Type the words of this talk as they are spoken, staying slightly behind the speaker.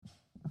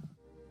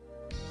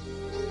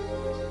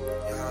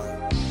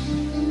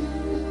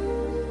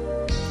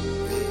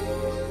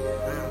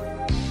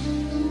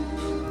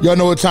Y'all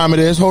know what time it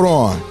is. Hold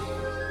on.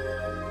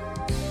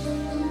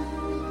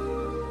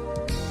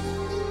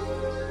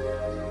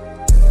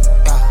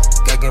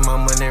 Gotta get my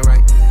money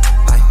right.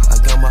 I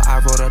gamble, I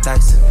roll the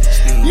dice.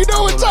 You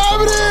know what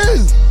time it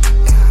is.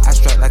 I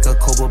strike like a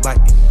Cobra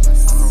bike.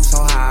 So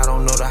high, I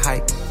don't know the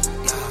height.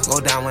 Go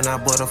down when I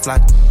board a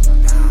flight.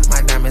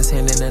 My diamonds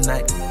hidden in the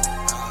night.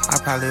 I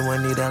probably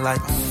wouldn't need a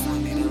light.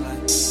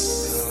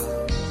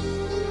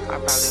 I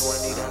probably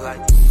wouldn't need a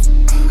light.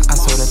 I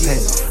saw the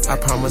pet. I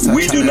promise I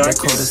try to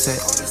record the set.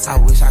 I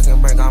wish I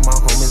can bring all my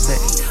homies back.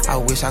 I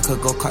wish I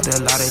could go cut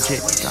a lot of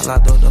jet. Got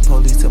locked up the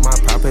police to my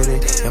property.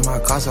 In my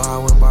car, so I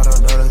went and bought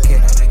another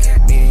cat.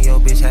 Me and your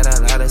bitch had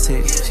a lot of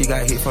sex. She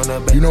got hit from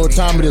the back. You know what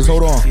time it is.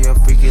 Hold on.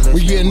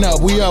 We getting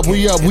up. We up.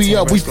 We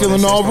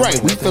feeling all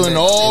right. We feeling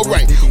all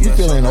right. We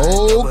feeling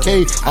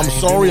okay. I'm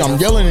sorry. I'm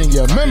yelling in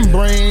your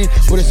membrane,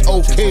 but it's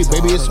okay,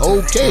 baby. It's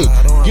okay.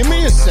 Give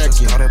me a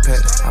second. I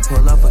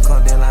pull up and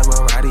come down like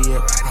Maradi.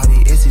 All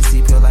the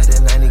SEC feel like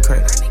the 90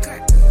 crack.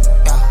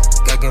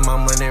 Gotta get my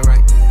money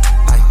right.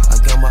 I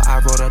gamble, I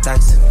roll the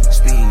dice.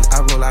 Speed, I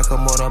roll like a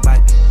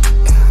motorbike.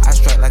 I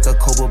strike like a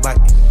Cobra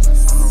bike.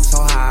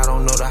 So high, I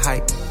don't know the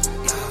height.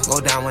 Go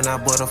down when I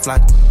board a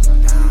flight.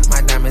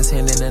 My diamonds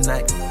hidden in the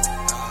night.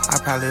 I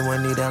probably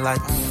wouldn't need a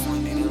light.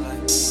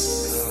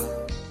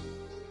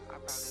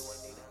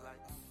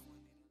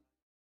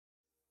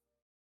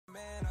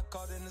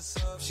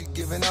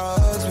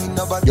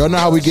 Y'all know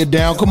how we get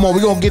down. Come on,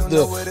 we're going to get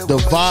the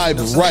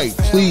vibe right.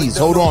 Please,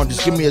 hold on.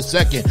 Just give me a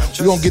second.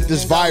 We're going to get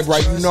this vibe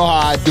right. You know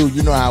how I do.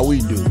 You know how we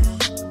do.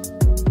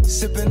 It's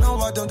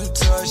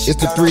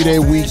the 3-day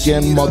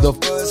weekend mother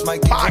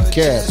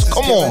podcast.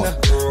 Come on.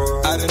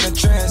 Out in the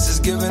trance is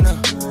giving up.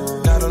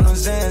 Not on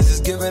those hands is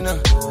giving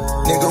up.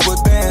 Nigga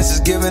with bands is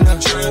giving up.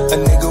 A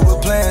nigga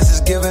with plans is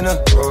giving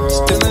up.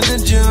 Still in the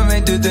gym,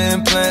 ain't do the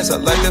implants. I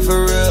like that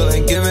for real,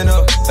 ain't giving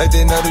up. Like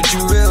they know that you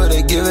real,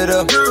 they give it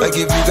up. Like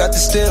if you got the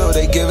steal,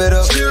 they give it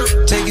up.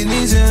 Taking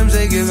these M's,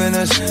 they giving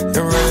us. And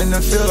running, I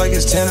feel like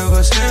it's 10 of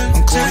us.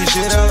 I'm cleaning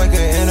shit out like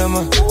an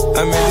enema.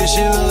 I made this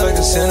shit look like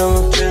a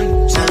cinema.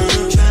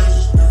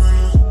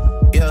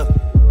 Yeah.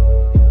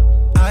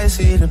 I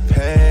see the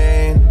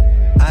pain.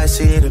 I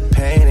see the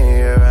pain in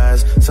your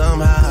eyes.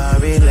 Somehow I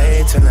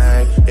relate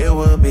tonight. It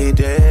would be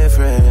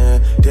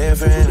different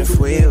if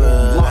we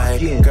were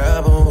like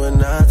girl, but with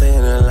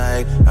nothing to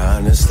like.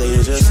 Honestly,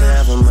 just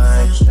have a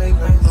mind.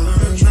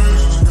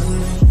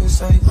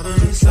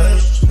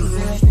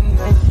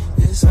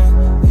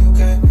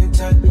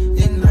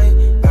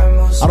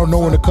 I don't know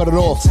when to cut it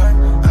off.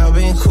 I've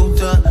been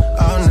cooped up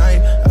all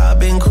night. I've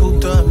been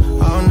cooped up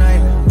all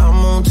night.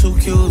 I'm on 2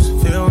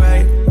 Qs, feel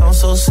right. I'm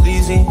so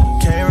sleazy,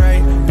 can't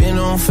write. Been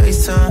on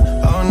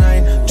FaceTime all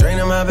night.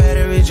 Draining my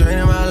battery,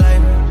 draining my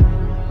life.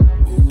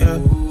 Yeah.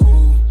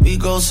 We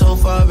go so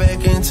far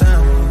back in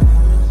time.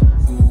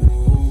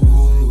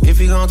 If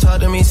you gon'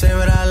 talk to me, say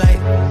what I like.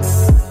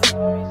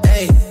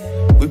 Hey,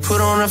 we put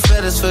on the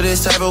feathers for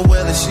this type of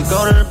weather. She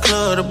go to the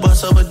club to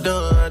bust up a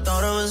dub. I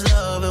thought it was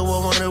love, it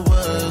wasn't what it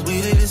was. We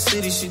hit the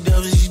city, she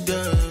does what she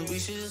does. We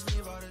should just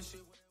leave all that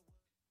shit.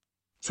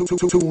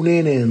 Tune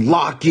in and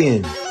lock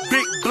in.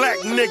 Big black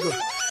nigga.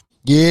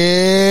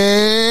 Yeah.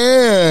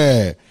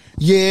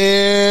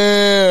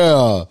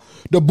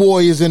 The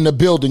boy is in the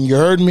building. You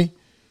heard me?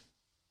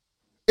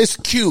 It's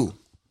Q.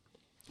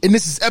 And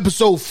this is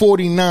episode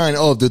 49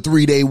 of the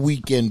 3-day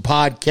weekend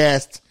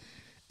podcast.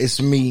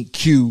 It's me,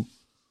 Q.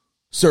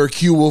 Sir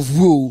Q of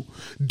Woo,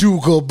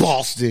 Duke of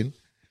Boston.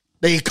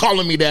 They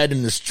calling me that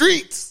in the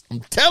streets.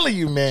 I'm telling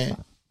you,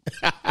 man.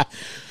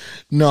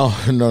 No.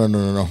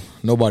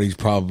 Nobody's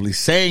probably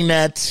saying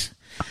that.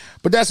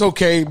 But that's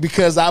okay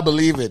because I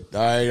believe it.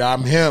 All right,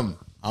 I'm him.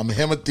 I'm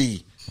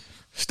Himothy.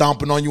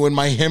 Stomping on you in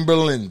my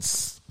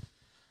Himberlands.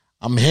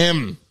 I'm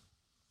him.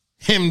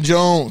 Him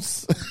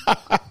Jones.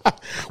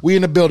 We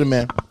in the building,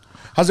 man.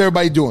 How's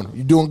everybody doing?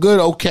 You doing good?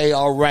 Okay,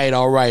 all right.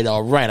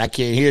 I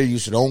can't hear you,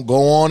 so don't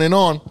go on and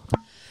on.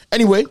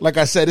 Anyway, like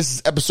I said, this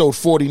is episode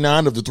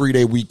 49 of the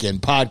 3-day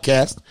weekend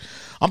podcast.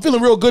 I'm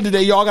feeling real good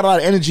today, y'all. Got a lot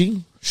of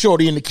energy.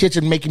 Shorty in the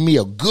kitchen making me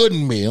a good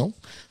meal.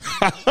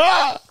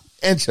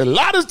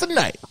 Enchiladas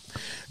tonight.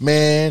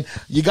 Man,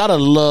 you gotta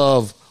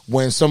love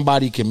when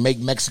somebody can make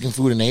Mexican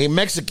food and they ain't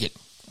Mexican.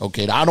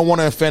 Okay, I don't want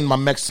to offend my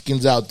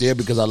Mexicans out there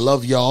because I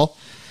love y'all.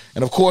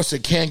 And of course,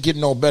 it can't get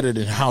no better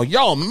than how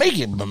y'all make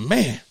it. But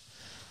man,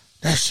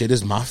 that shit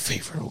is my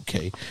favorite,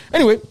 okay?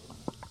 Anyway,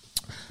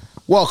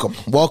 welcome.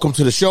 Welcome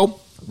to the show.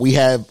 We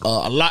have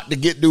a lot to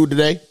get through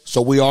today,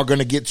 so we are going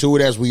to get to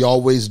it as we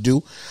always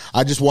do.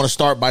 I just want to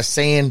start by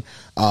saying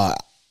I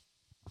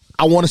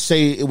want to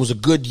say it was a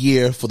good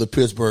year for the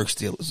Pittsburgh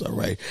Steelers, all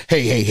right?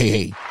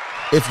 Hey.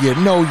 If you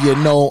know, you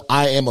know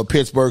I am a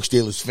Pittsburgh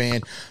Steelers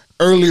fan.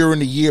 Earlier in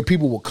the year,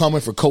 people were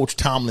coming for Coach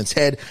Tomlin's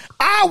head.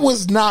 I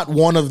was not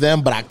one of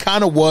them, but I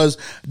kind of was.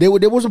 There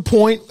was a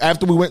point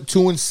after we went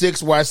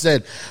 2-6 where I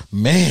said,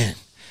 man,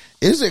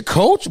 is it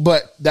Coach?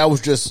 But that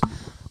was just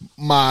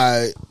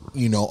my,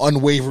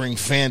 unwavering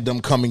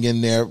fandom coming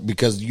in there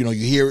because, you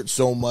hear it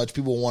so much.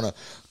 People want to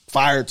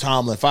fire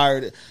Tomlin,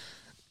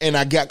 And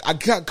I got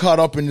caught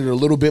up in it a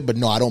little bit, but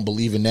no, I don't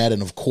believe in that.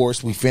 And of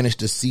course, we finished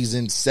the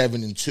season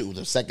 7-2,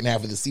 the second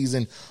half of the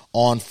season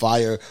on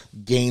fire,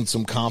 gained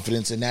some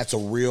confidence, and that's a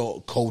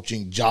real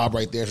coaching job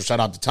right there. So shout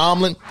out to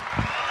Tomlin,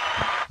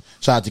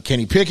 shout out to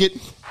Kenny Pickett,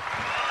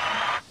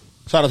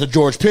 shout out to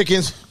George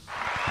Pickens,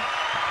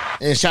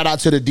 and shout out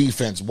to the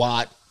defense,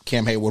 Watt,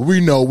 Cam Hayward. We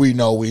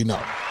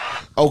know.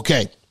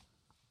 Okay.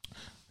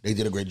 They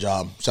did a great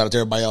job. Shout out to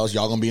everybody else.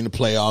 Y'all gonna be in the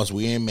playoffs.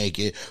 We didn't make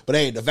it. But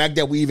hey, the fact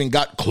that we even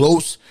got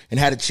close and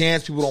had a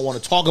chance, people don't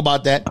want to talk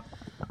about that.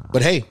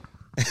 But hey,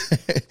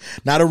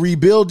 not a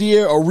rebuild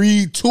year, a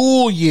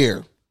retool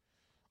year.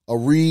 A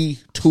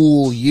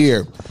retool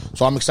year.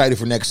 So I'm excited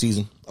for next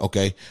season.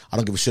 Okay. I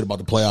don't give a shit about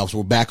the playoffs.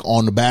 We're back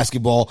on the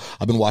basketball.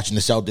 I've been watching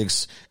the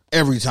Celtics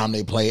every time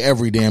they play,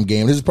 every damn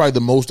game. This is probably the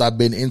most I've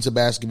been into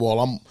basketball.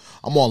 I'm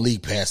on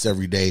League Pass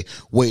every day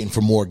waiting for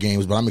more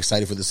games, but I'm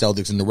excited for the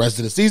Celtics and the rest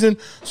of the season.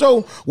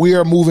 So we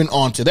are moving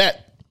on to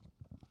that.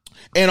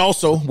 And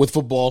also with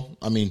football,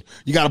 I mean,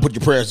 you got to put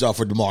your prayers out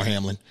for DeMar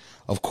Hamlin,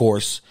 of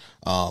course.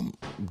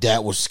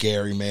 That was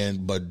scary,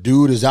 man. But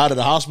dude is out of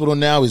the hospital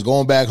now. He's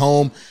going back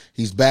home.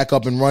 He's back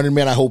up and running,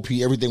 man. I hope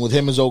everything with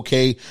him is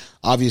okay.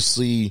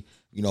 Obviously,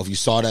 you know, if you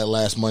saw that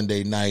last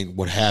Monday night,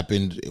 what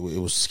happened, it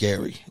was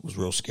scary. It was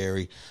real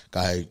scary.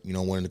 Guy, you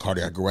know, went into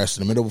cardiac arrest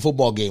in the middle of a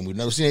football game. We've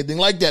never seen anything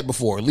like that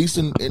before, at least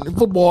in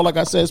football, like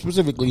I said,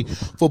 specifically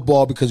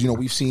football, because, you know,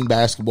 we've seen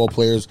basketball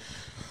players.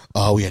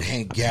 We had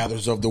Hank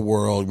Gathers of the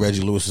world,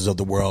 Reggie Lewis's of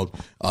the world.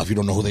 If you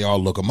don't know who they are,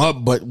 look them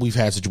up. But we've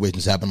had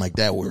situations happen like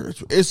that where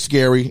it's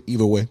scary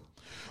either way.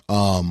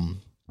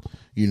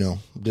 You know,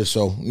 just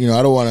so, you know,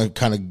 I don't want to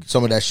kind of,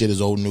 some of that shit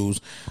is old news.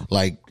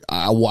 Like,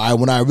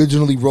 when I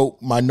originally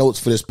wrote my notes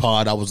for this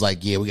pod, I was like,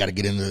 yeah, we got to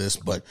get into this,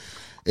 but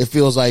it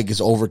feels like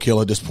it's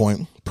overkill at this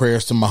point.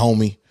 Prayers to my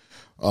homie,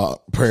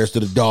 prayers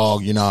to the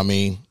dog, you know what I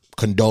mean?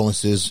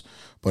 Condolences,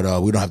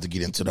 but we don't have to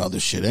get into the other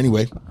shit.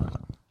 Anyway,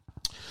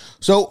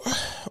 so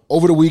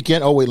over the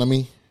weekend, let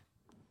me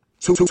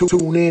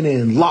tune in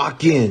and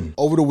lock in.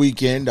 Over the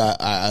weekend,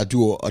 I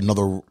do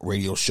another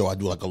radio show. I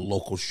do like a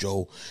local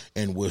show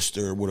in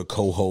Worcester with a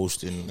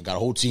co-host, and I got a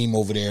whole team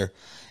over there.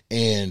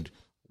 And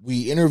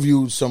we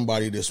interviewed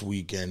somebody this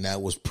weekend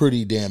that was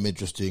pretty damn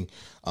interesting.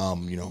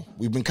 You know,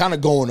 we've been kind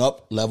of going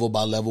up level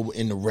by level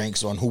in the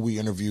ranks on who we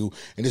interview,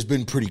 and it's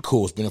been pretty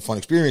cool. It's been a fun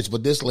experience.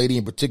 But this lady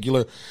in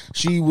particular,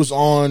 she was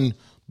on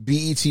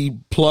BET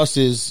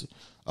Plus's.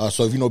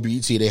 So if you know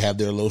BET, they have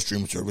their little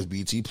streaming service,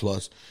 BET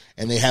Plus,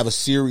 and they have a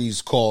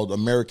series called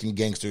American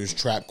Gangsters,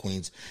 Trap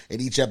Queens.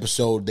 In each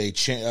episode,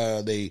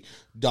 they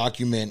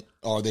document,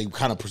 or they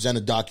kind of present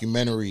a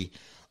documentary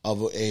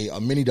of a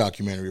mini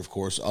documentary, of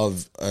course,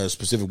 of a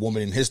specific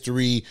woman in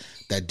history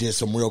that did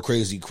some real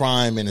crazy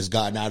crime and has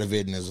gotten out of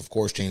it and has, of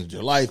course, changed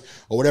their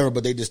life or whatever.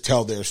 But they just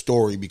tell their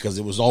story because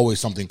it was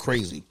always something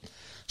crazy.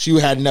 She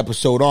had an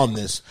episode on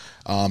this.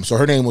 So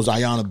her name was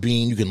Ayanna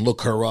Bean. You can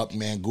look her up,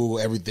 man. Google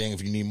everything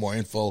if you need more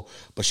info.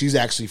 But she's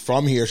actually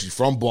from here. She's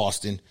from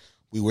Boston.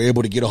 We were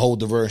able to get a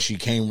hold of her, and she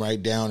came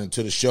right down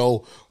into the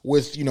show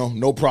with, you know,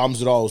 no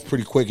problems at all. It was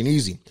pretty quick and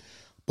easy.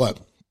 But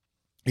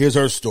here's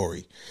her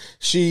story.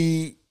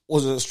 She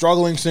was a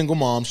struggling single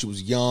mom. She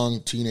was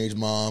young, teenage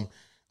mom.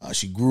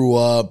 She grew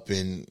up,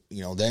 and,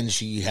 you know, then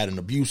she had an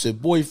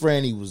abusive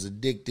boyfriend. He was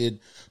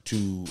addicted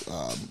to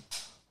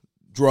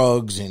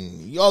drugs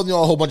and, you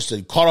know, a whole bunch of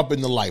stuff. Caught up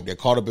in the life. They're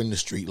caught up in the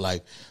street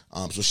life.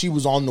 So she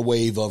was on the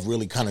wave of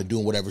really kind of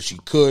doing whatever she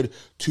could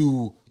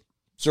to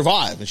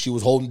survive. And she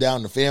was holding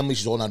down the family.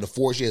 She's holding down the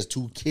fort. She has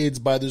 2 kids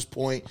by this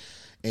point.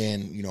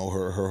 And, you know,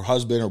 her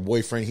husband, her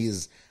boyfriend, he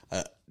is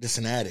just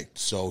an addict.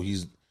 So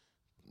he's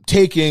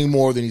taking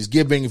more than he's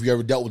giving. If you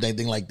ever dealt with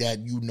anything like that,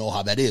 you know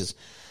how that is.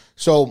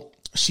 So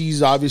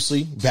she's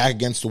obviously back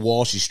against the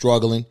wall. She's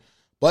struggling,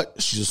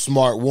 but she's a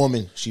smart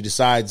woman. She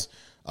decides,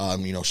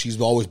 you know,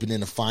 she's always been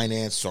into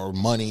finance or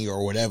money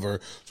or whatever,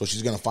 so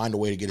she's going to find a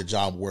way to get a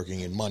job working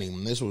in money.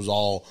 And this was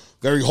all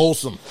very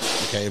wholesome,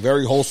 okay,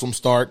 very wholesome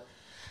start.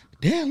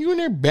 Damn, you in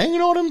there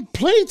banging all them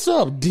plates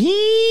up.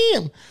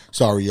 Damn.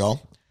 Sorry, y'all.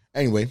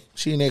 Anyway,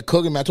 she in there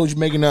cooking. I told you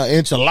making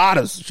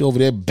enchiladas. She over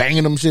there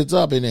banging them shits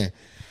up in there.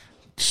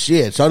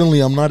 Shit, suddenly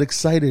I'm not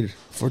excited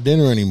for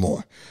dinner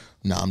anymore.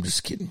 No, I'm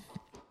just kidding.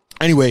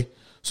 Anyway,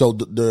 so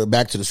the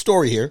back to the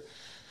story here.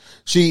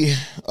 She's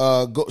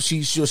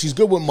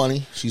good with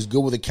money. She's good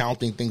with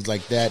accounting, things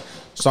like that.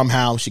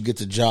 Somehow she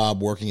gets a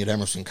job working at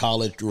Emerson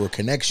College through her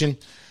connection.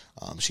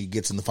 She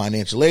gets in the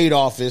financial aid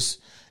office,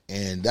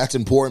 and that's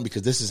important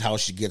because this is how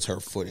she gets her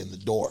foot in the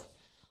door.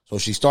 So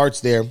she starts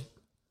there,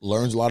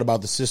 learns a lot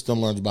about the system,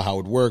 learns about how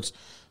it works.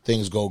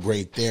 Things go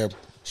great there.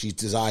 She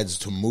decides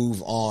to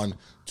move on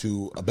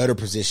to a better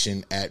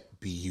position at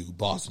BU,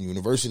 Boston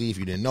University, if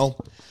you didn't know.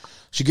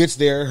 She gets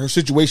there. Her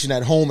situation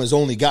at home has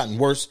only gotten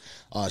worse.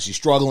 She's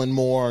struggling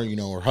more. You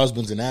know, her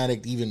husband's an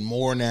addict even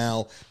more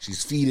now.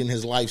 She's feeding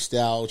his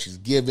lifestyle. She's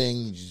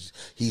giving.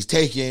 He's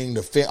taking.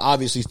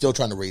 Obviously still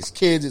trying to raise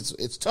kids.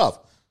 It's tough.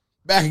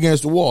 Back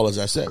against the wall, as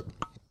I said.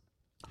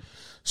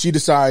 She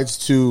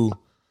decides to,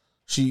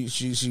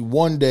 she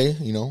one day,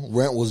 you know,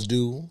 rent was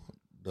due.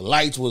 The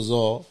lights was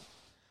off.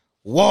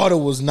 Water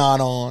was not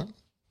on.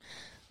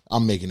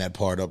 I'm making that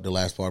part up, the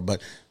last part,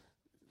 but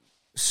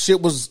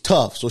shit was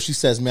tough. So she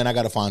says, man, I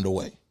got to find a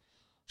way.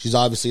 She's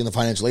obviously in the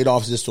financial aid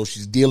offices, so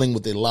she's dealing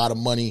with a lot of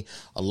money,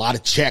 a lot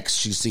of checks.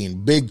 She's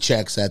seeing big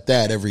checks at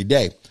that every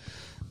day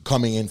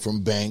coming in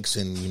from banks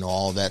and, you know,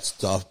 all that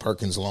stuff,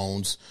 Perkins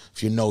loans.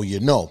 If you know, you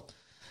know.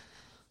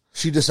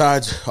 She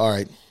decides, all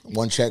right,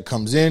 one check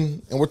comes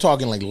in, and we're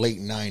talking like late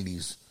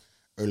 90s,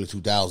 early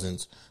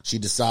 2000s. She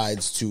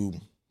decides to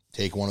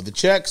take one of the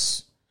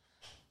checks,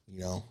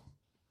 you know,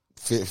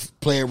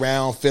 play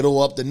around,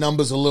 fiddle up the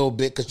numbers a little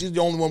bit, because she's the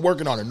only one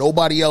working on it.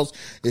 Nobody else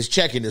is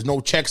checking. There's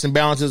no checks and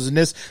balances in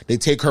this. They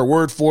take her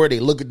word for it. They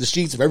look at the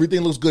sheets. If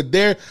everything looks good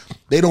there,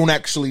 they don't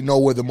actually know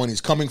where the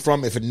money's coming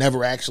from if it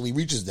never actually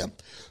reaches them.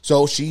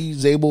 So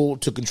she's able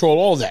to control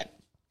all that.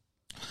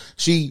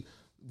 She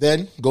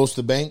then goes to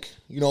the bank,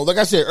 you know, like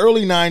I said,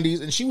 early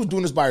 90s, and she was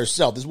doing this by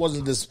herself. This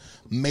wasn't this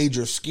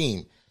major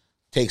scheme.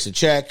 Takes a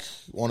check,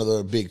 one of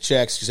the big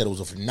checks. She said it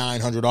was for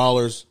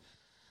 $900.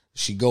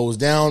 She goes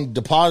down,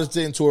 deposits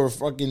it into her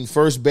fucking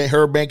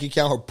her bank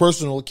account, her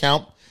personal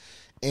account.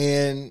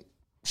 And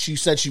she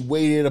said she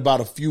waited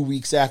about a few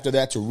weeks after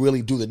that to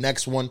really do the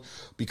next one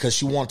because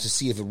she wanted to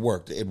see if it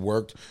worked. It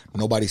worked.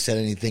 Nobody said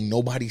anything.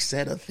 Nobody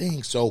said a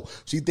thing. So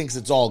she thinks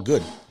it's all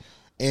good.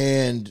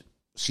 And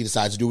she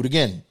decides to do it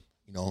again.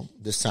 You know,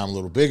 this time a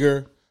little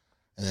bigger.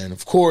 And then,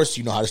 of course,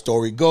 you know how the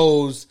story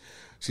goes.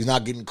 She's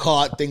not getting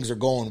caught. Things are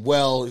going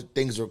well.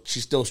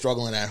 She's still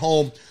struggling at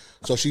home.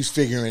 So she's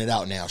figuring it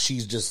out now.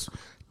 She's just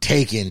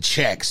taking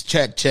checks,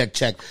 check.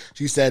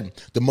 She said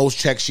the most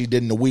checks she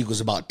did in a week was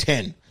about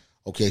 10.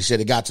 Okay, she said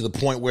it got to the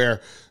point where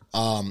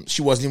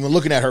she wasn't even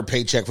looking at her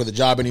paycheck for the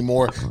job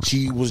anymore.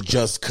 She was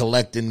just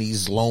collecting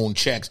these loan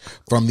checks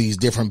from these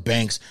different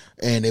banks,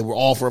 and they were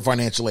all for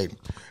financial aid.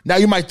 Now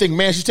you might think,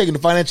 man, she's taking the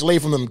financial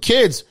aid from them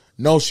kids.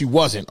 No, she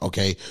wasn't,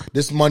 okay?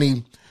 This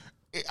money,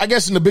 I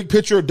guess in the big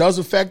picture, it does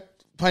affect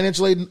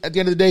financial aid at the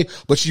end of the day,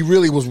 but she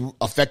really was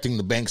affecting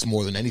the banks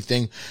more than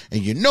anything.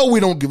 And you know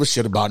we don't give a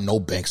shit about no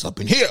banks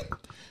up in here.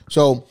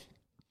 So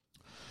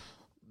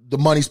the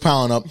money's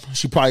piling up.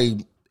 She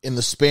probably, in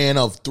the span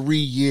of 3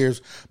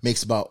 years,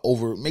 makes about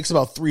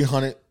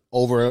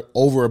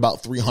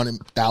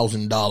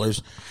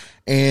 $300,000.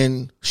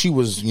 And she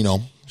was, you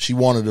know, she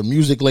wanted a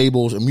music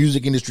labels, a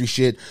music industry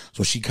shit.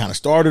 So she kind of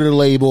started a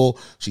label.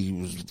 She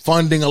was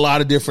funding a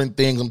lot of different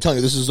things. I'm telling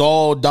you, this is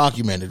all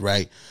documented,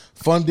 right?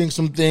 Funding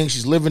some things.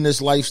 She's living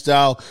this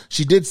lifestyle.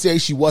 She did say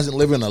she wasn't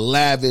living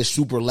a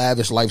super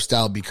lavish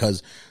lifestyle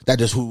because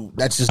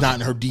that's just not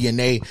in her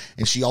DNA.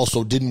 And she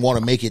also didn't want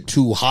to make it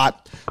too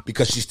hot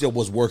because she still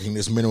was working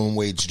this minimum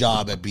wage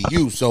job at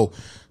BU. So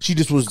she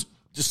just was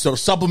sort of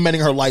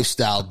supplementing her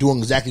lifestyle, doing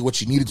exactly what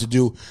she needed to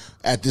do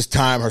at this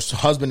time. Her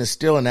husband is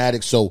still an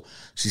addict, so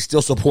she's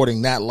still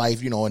supporting that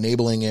life, you know,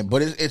 enabling it.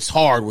 But it's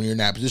hard when you're in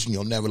that position.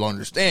 You'll never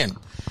understand.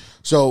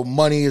 So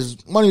money is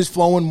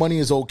flowing. Money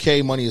is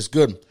okay. Money is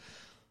good.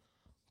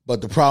 But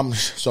the problem,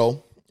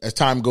 so as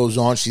time goes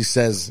on, she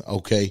says,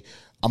 okay,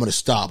 I'm going to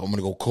stop. I'm going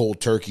to go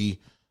cold turkey.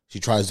 She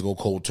tries to go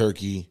cold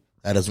turkey.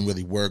 That doesn't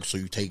really work. So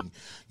you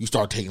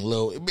start taking a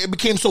little, it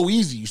became so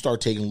easy. You start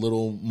taking a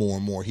little more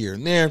and more here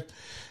and there.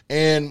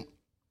 And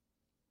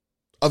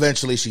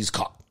eventually she's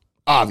caught,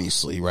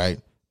 obviously, right?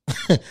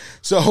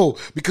 So,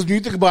 because when you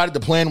think about it,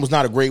 the plan was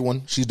not a great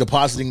one. She's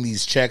depositing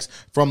these checks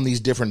from these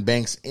different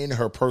banks in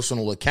her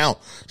personal account.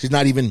 She's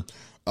not even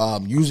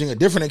using a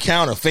different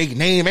account, a fake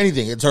name,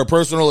 anything. It's her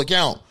personal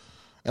account.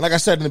 And like I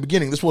said in the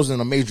beginning, this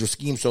wasn't a major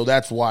scheme, so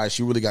that's why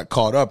she really got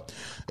caught up.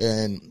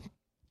 And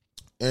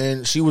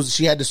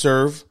she had to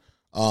serve.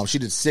 She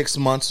did 6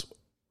 months.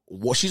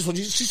 Well, she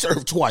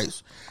served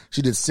twice.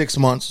 She did 6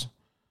 months.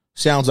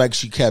 Sounds like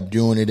she kept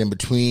doing it in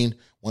between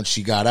once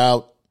she got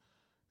out,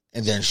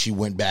 and then she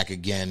went back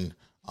again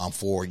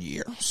for a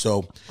year.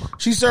 So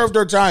she served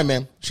her time,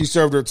 man. She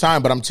served her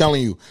time, but I'm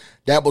telling you,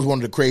 that was one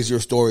of the crazier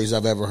stories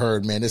I've ever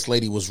heard, man. This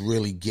lady was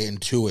really getting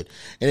to it,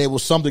 and it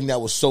was something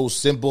that was so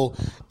simple,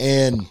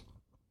 and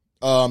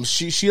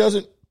she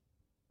doesn't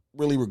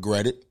really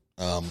regret it.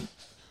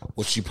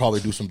 Would she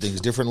probably do some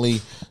things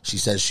differently? She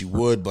says she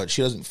would, but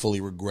she doesn't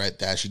fully regret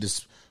that. She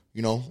just,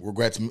 you know,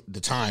 regrets the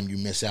time you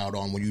miss out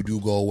on when you do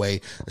go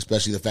away,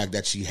 especially the fact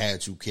that she had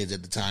 2 kids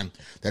at the time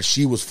that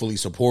she was fully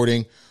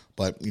supporting.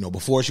 But, you know,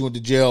 before she went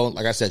to jail,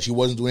 like I said, she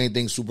wasn't doing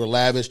anything super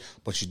lavish,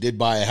 but she did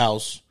buy a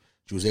house.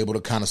 She was able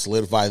to kind of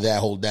solidify that,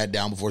 hold that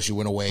down before she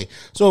went away.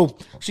 So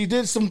she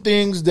did some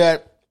things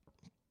that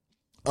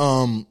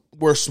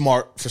were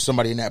smart for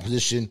somebody in that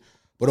position.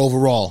 But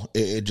overall,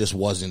 it just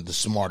wasn't the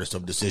smartest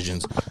of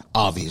decisions,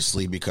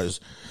 obviously,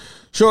 because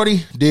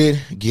Shorty did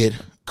get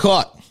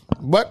caught.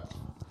 But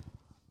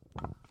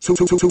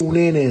tune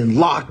in and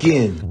lock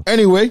in.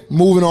 Anyway,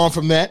 moving on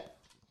from that.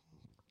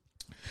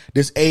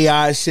 This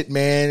AI shit,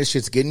 man, this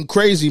shit's getting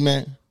crazy,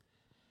 man.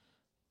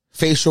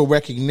 Facial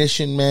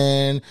recognition,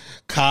 man.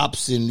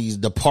 Cops in these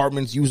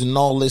departments using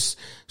all this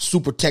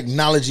super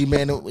technology,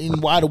 man.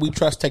 And why do we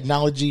trust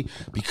technology?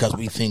 Because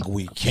we think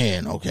we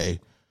can,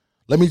 okay?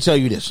 Let me tell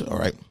you this, all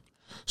right?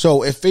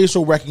 So a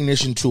facial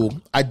recognition tool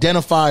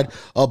identified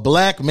a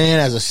black man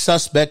as a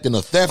suspect in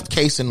a theft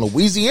case in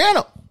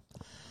Louisiana.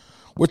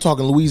 We're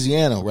talking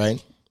Louisiana,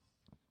 right?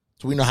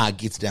 So we know how it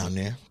gets down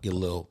there. Get a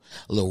little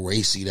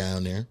racy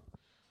down there.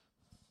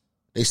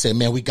 They said,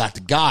 man, we got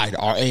the guy.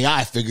 Our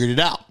AI figured it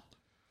out.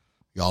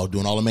 Y'all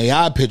doing all them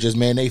AI pictures,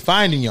 man. They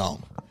finding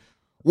y'all.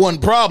 One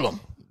problem.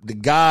 The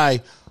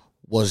guy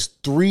was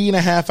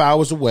 3.5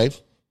 hours away.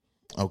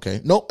 Okay.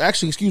 No,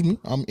 actually, excuse me.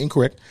 I'm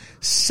incorrect.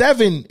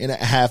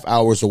 7.5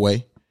 hours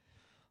away.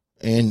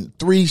 And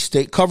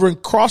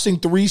crossing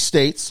 3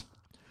 states,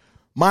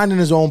 minding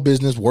his own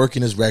business,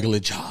 working his regular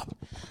job.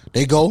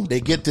 They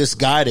get this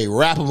guy, they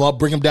wrap him up,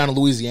 bring him down to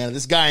Louisiana.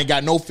 This guy ain't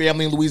got no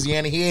family in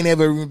Louisiana. He ain't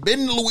ever even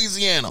been to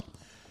Louisiana.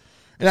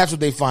 And that's what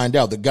they find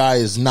out. The guy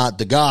is not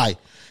the guy.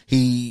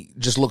 He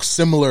just looks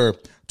similar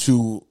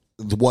to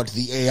what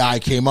the AI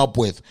came up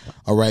with.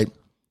 All right.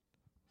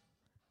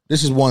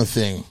 This is one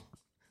thing.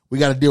 We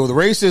got to deal with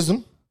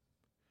racism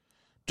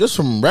just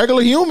from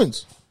regular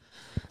humans.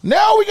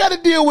 Now we got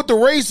to deal with the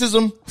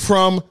racism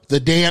from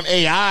the damn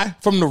AI,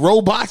 from the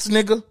robots,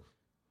 nigga.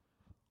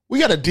 We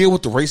got to deal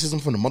with the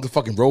racism from the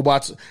motherfucking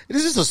robots.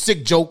 This is a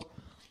sick joke.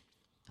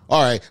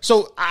 All right.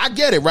 So I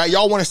get it, right?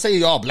 Y'all want to say,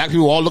 y'all black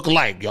people all look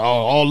alike. Y'all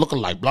all look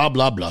alike. Blah,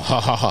 blah, blah. Ha,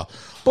 ha, ha.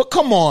 But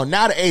come on.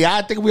 Now the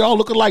AI think we all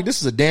look alike.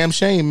 This is a damn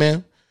shame,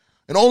 man.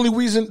 And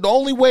the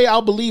only way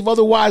I'll believe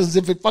otherwise is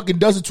if it fucking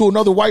does it to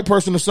another white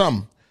person or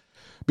something.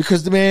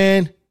 Because,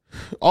 man,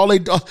 all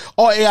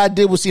AI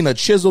did was seen a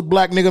chiseled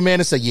black nigga, man,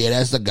 and said, yeah,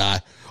 that's the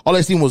guy. All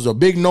they seen was a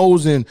big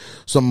nose and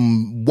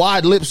some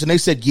wide lips, and they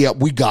said, yeah,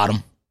 we got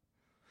him.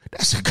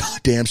 That's a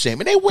goddamn shame.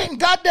 And they went and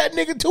got that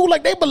nigga too.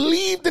 Like, they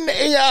believed in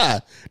the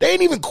AI. They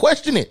ain't even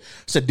question it.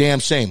 It's a damn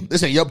shame. They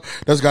said, yep,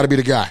 that's got to be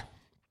the guy.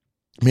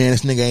 Man,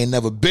 this nigga ain't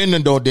never been to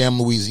no damn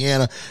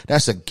Louisiana.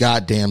 That's a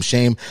goddamn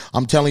shame.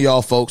 I'm telling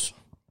y'all, folks.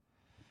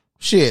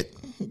 Shit.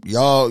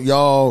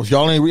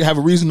 Y'all ain't have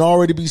a reason to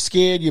already be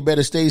scared. You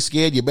better stay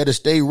scared. You better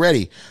stay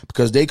ready.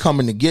 Because they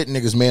coming to get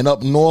niggas, man,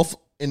 up north,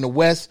 in the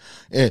west,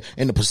 in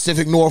the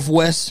Pacific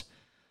Northwest.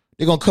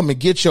 They're going to come and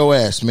get your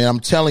ass, man.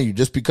 I'm telling you,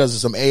 just because of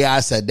some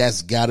AI said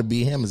that's got to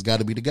be him, it's got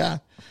to be the guy.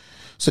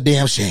 It's a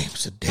damn shame.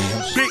 It's a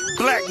damn shame. Big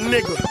black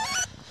nigga.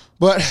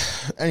 But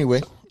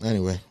anyway,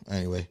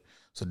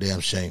 it's a damn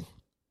shame.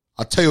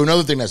 I'll tell you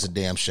another thing that's a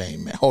damn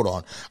shame, man. Hold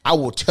on. I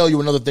will tell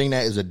you another thing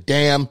that is a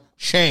damn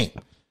shame.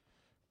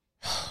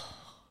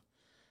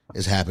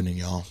 It's happening,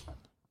 y'all.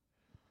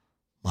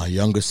 My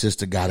younger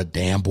sister got a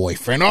damn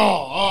boyfriend.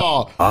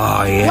 Oh,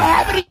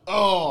 yeah.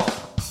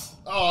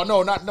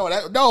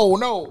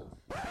 No.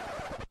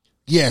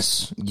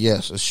 Yes,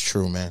 it's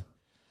true, man.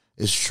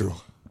 It's true.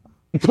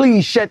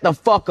 Please shut the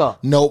fuck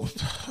up. Nope.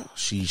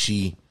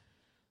 She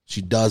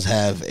does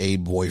have a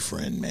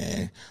boyfriend,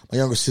 man. My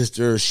younger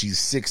sister, she's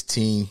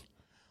 16.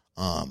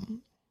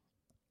 Some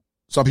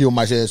people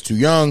might say that's too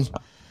young,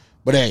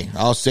 but hey,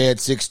 I'll say at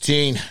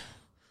 16,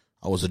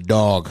 I was a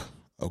dog,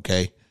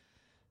 okay?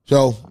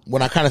 So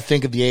when I kind of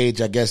think of the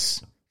age, I guess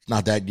it's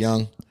not that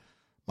young.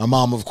 My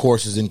mom, of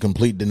course, is in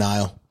complete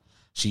denial.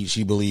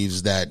 She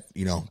believes that,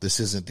 this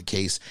isn't the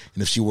case.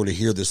 And if she were to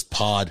hear this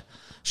pod,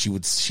 she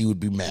would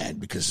be mad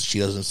because she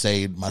doesn't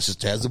say my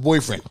sister has a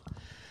boyfriend.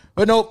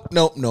 But nope.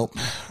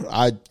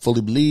 I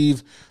fully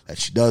believe that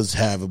she does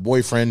have a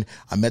boyfriend.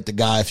 I met the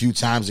guy a few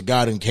times. The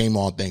guy didn't came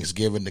on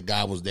Thanksgiving. The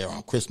guy was there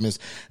on Christmas.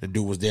 The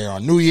dude was there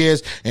on New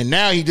Year's. And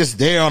now he just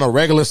there on a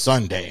regular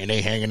Sunday. And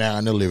they hanging out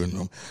in the living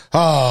room.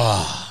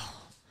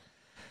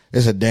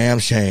 It's a damn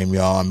shame,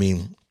 y'all. I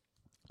mean,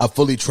 I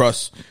fully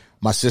trust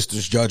my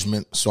sister's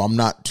judgment, so I'm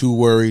not too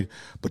worried.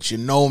 But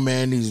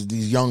man,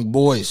 these young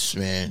boys,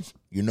 man,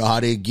 you know how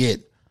they get.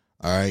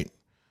 All right.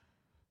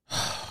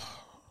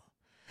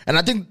 And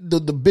I think the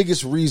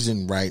biggest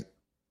reason, right,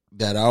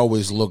 that I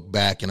always look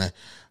back and I,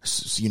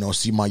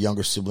 see my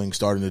younger siblings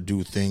starting to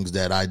do things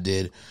that I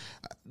did.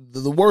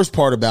 The worst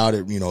part about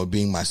it,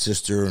 being my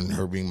sister and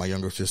her being my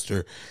younger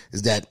sister,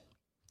 is that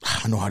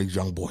I know how these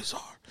young boys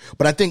are.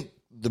 But I think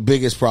the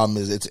biggest problem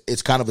is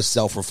it's kind of a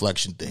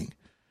self-reflection thing,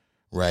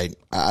 right?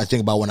 I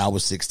think about when I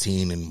was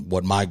 16 and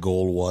what my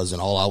goal was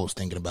and all I was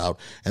thinking about.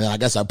 And then I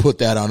guess I put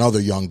that on other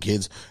young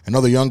kids and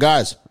other young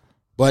guys.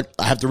 But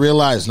I have to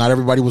realize not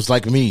everybody was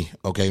like me,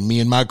 okay? Me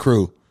and my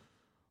crew,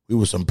 we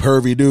were some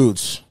pervy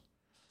dudes.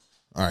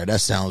 All right,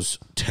 that sounds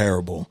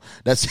terrible.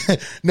 That's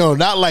no,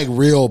 not like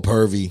real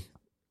pervy.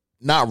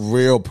 Not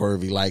real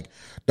pervy. Like,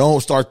 don't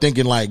start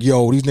thinking like,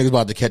 yo, these niggas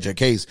about to catch a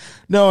case.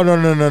 No.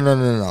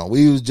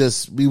 We was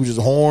just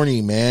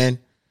horny, man.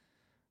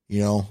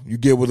 You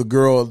get with a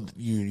girl,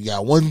 you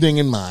got one thing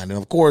in mind.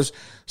 And of course,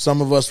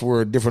 some of us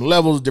were at different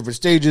levels, different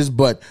stages,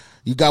 but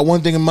you got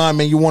one thing in mind,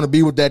 man. You want to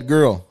be with that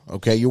girl,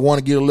 okay? You want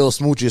to get a little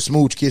smoochy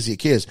smooch, kissy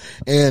kiss.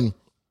 And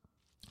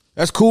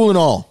that's cool and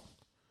all.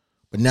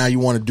 But now you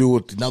want to do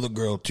it with another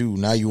girl too.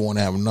 Now you want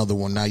to have another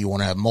one. Now you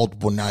want to have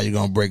multiple. Now you're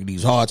going to break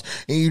these hearts.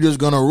 And you're just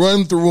going to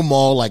run through them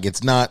all like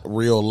it's not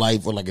real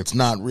life or like it's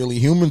not really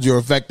humans you're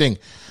affecting.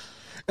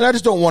 And I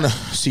just don't want to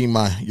see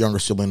my younger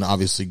sibling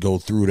obviously go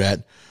through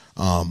that.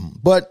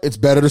 But it's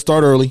better to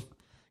start early.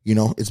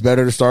 it's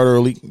better to start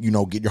early,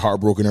 get your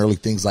heart broken early,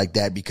 things like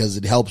that, because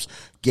it helps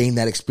gain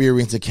that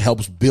experience. It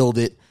helps build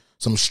it,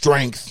 some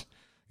strength,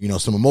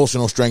 some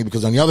emotional strength.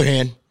 Because on the other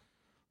hand,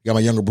 you got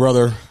my younger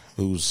brother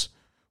who's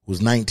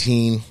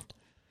 19.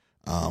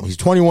 He's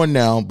 21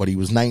 now, but he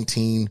was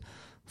 19.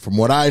 From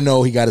what I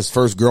know, he got his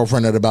first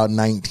girlfriend at about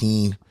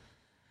 19.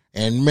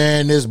 And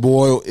man, this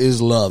boy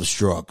is love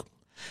struck.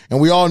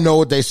 And we all know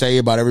what they say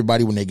about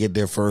everybody when they get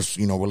their first,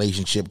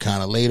 relationship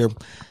kind of later.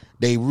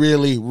 They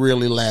really,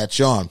 really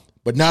latch on.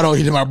 But not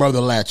only did my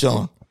brother latch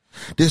on,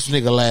 this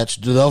nigga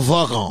latched the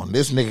fuck on.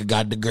 This nigga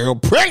got the girl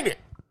pregnant.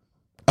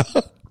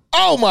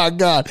 Oh my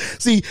God.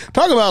 See,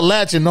 talk about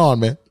latching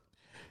on, man.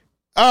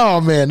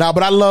 Oh man. Nah,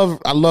 but I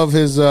love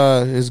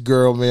his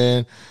girl,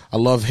 man. I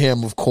love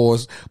him, of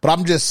course. But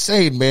I'm just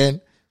saying,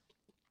 man.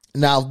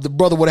 Now, the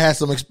brother would have had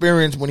some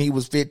experience when he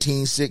was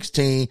 15,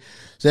 16.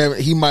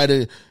 He might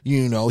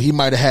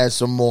have had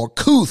some more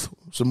couth,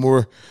 some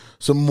more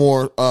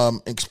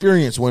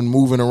experience when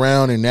moving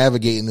around and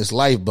navigating this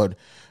life. But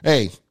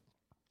hey,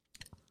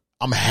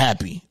 I'm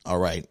happy. All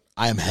right.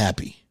 I am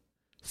happy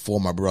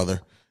for my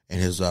brother and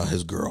his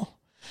girl.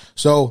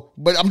 So,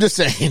 but I'm just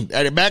saying,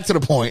 back to the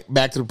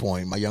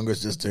point, my younger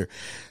sister,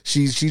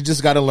 she's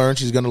just got to learn.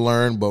 She's going to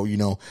learn, but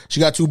she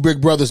got two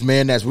big brothers,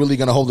 man, that's really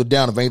going to hold her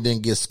down if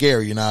anything gets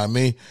scary. You know what I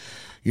mean?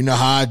 You know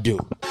how I do.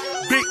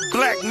 Big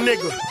black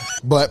nigga.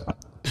 But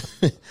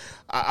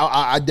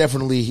I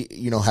definitely,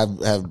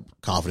 have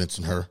confidence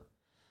in her.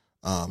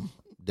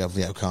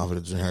 Definitely have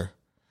confidence in her.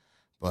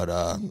 But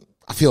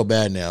I feel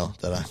bad now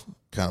that I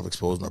kind of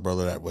exposed my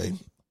brother that way and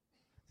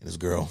his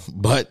girl.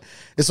 But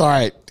it's all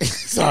right.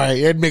 It's all right.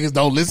 Your niggas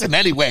don't listen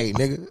anyway,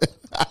 nigga.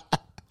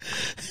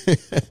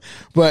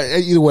 But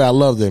either way, I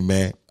love them,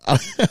 man.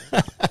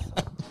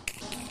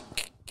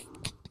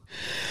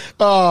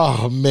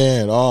 Oh,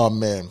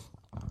 man.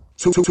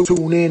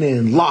 Tune in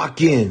and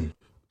lock in.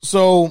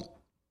 So,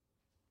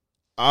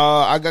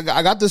 I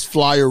got this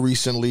flyer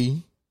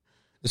recently.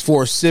 It's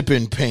for a sip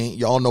and paint.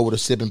 Y'all know what a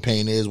sip and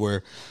paint is,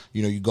 where,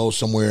 you go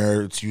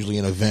somewhere. It's usually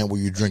an event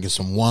where you're drinking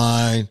some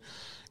wine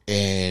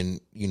and,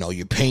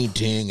 you're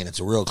painting, and it's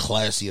a real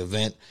classy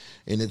event,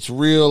 and it's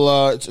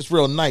real, it's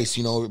real nice.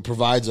 It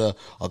provides a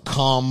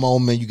calm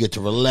moment. You get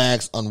to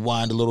relax,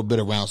 unwind a little bit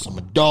around some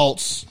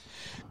adults,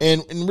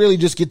 and really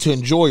just get to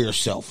enjoy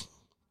yourself.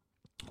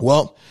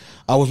 Well,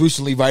 I was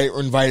recently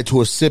invited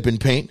to a sip and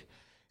paint,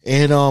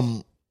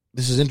 and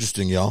this is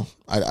interesting, y'all.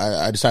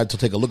 I decided to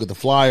take a look at the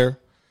flyer.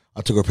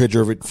 I took a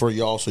picture of it for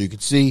y'all so you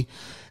could see.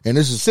 And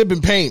this is Sip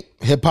and Paint,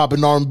 Hip Hop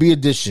and R&B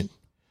edition.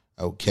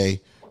 Okay.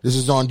 This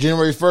is on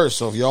January 1st.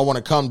 So if y'all want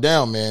to come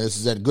down, man, this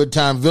is at Good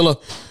Time Villa,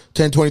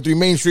 1023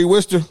 Main Street,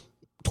 Worcester.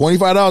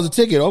 $25 a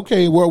ticket.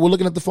 Okay. We're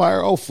looking at the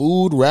flyer. Oh,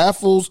 food,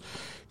 raffles,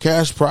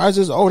 cash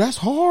prizes. Oh, that's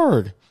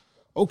hard.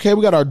 Okay.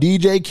 We got our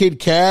DJ, Kid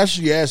Cash.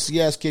 Yes,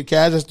 Kid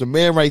Cash. That's the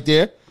man right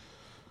there.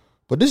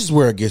 But this is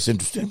where it gets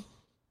interesting.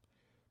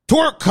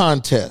 Twerk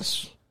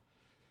contest.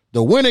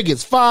 The winner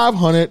gets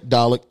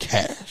 $500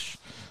 cash.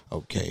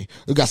 Okay.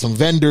 We got some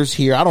vendors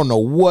here. I don't know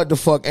what the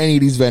fuck any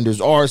of these vendors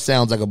are.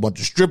 Sounds like a bunch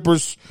of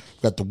strippers.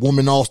 Got the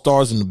Woman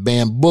All-Stars and the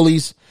band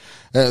Bullies.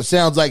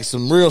 Sounds like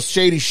some real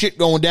shady shit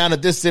going down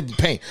at this Sip and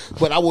Paint.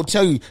 But I will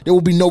tell you, there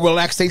will be no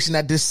relaxation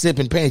at this Sip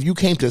and Paint. If you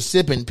came to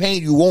Sip and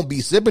Paint, you won't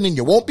be sipping and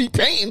you won't be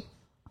painting.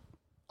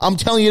 I'm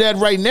telling you that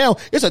right now.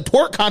 It's a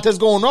twerk contest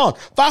going on.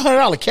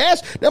 $500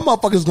 cash. That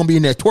motherfucker's going to be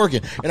in there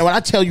twerking. And when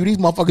I tell you these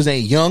motherfuckers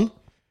ain't young,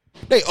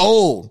 they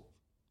old.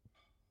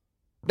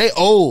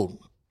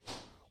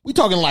 We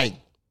talking like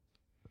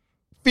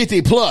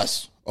 50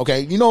 plus.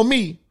 Okay. You know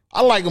me.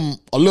 I like them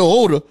a little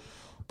older,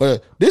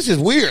 but this is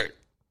weird.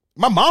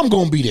 My mom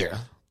gonna be there.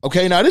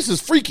 Okay. Now this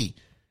is freaky.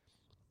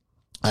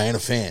 I ain't a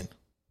fan,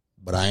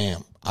 but I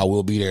am. I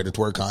will be there at the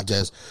twerk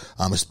contest.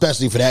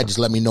 Especially for that. Just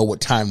let me know what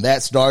time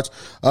that starts.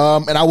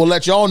 And I will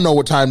let y'all know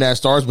what time that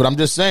starts, but I'm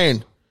just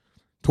saying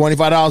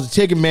 $25 a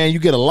ticket, man. You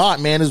get a lot,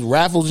 man. There's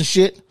raffles and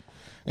shit.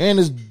 And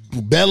there's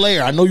Bel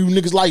Air. I know you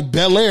niggas like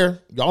Bel Air.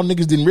 Y'all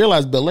niggas didn't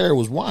realize Bel Air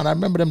was wine. I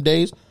remember them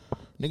days.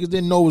 Niggas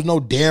didn't know it was no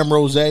damn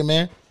rosé,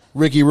 man.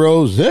 Ricky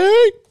Rose.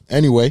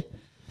 Anyway.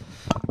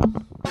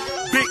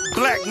 Big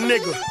black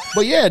nigga.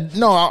 But yeah,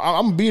 no,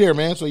 I'm going to be there,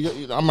 man. So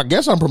I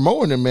guess I'm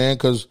promoting it, man,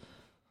 because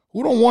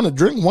who don't want to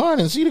drink wine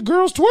and see the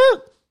girls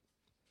twerk?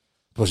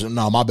 But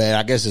no, my bad.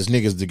 I guess it's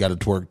niggas that got to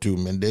twerk too,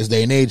 man. This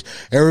day and age,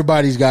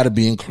 everybody's got to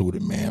be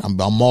included, man.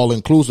 I'm all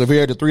inclusive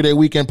here at the 3 Day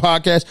Weekend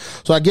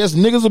Podcast. So I guess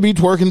niggas will be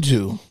twerking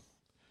too.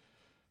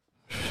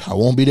 I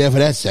won't be there for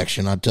that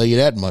section. I'll tell you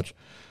that much.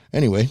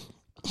 Anyway.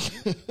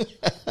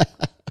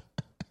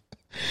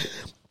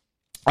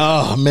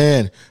 Oh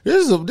man,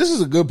 this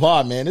is a good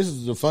pod, man. This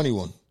is a funny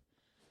one.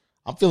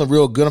 I'm feeling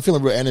real good. I'm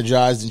feeling real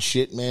energized and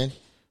shit, man.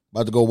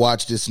 About to go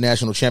watch this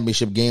national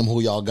championship game. Who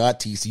y'all got?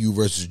 TCU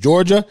versus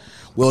Georgia.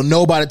 We'll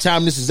know by the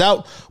time this is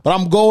out. But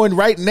I'm going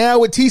right now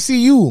with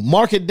TCU.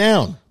 Mark it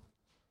down.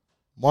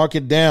 Mark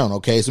it down,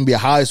 okay? It's going to be a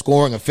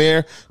high-scoring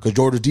affair because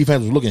Georgia's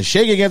defense was looking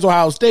shaky against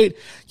Ohio State.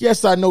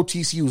 Yes, I know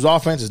TCU's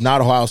offense is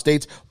not Ohio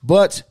State's,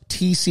 but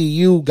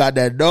TCU got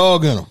that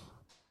dog in them.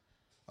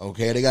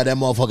 Okay, they got that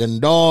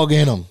motherfucking dog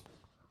in them.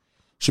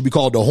 Should be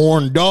called the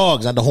horned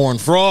dogs, not the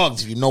horned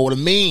frogs, if you know what I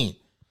mean.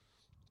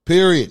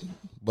 Period.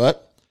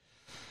 But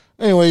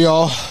anyway,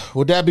 y'all,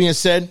 with that being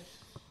said,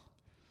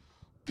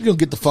 we're going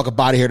to get the fuck up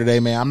out of here today,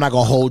 man. I'm not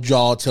going to hold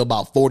y'all till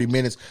about 40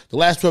 minutes. The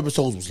last 2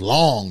 episodes was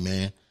long,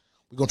 man.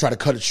 We're going to try to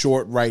cut it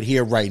short right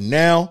here, right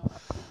now.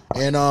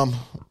 And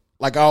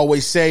like I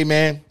always say,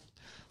 man,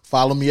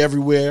 follow me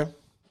everywhere.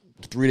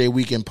 The 3 Day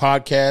Weekend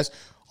Podcast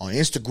on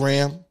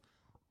Instagram.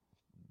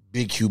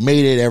 Big Q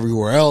Made It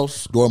everywhere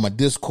else. Go on my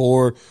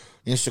Discord,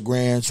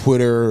 Instagram,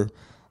 Twitter,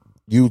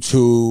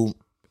 YouTube,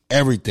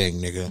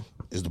 everything, nigga.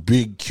 Is the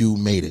Big Q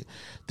Made It.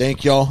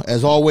 Thank y'all.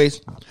 As always,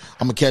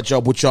 I'm going to catch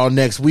up with y'all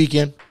next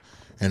weekend.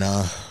 And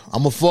I'm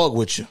going to fuck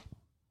with you.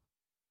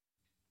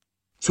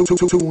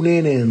 Tune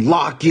in and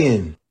lock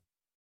in.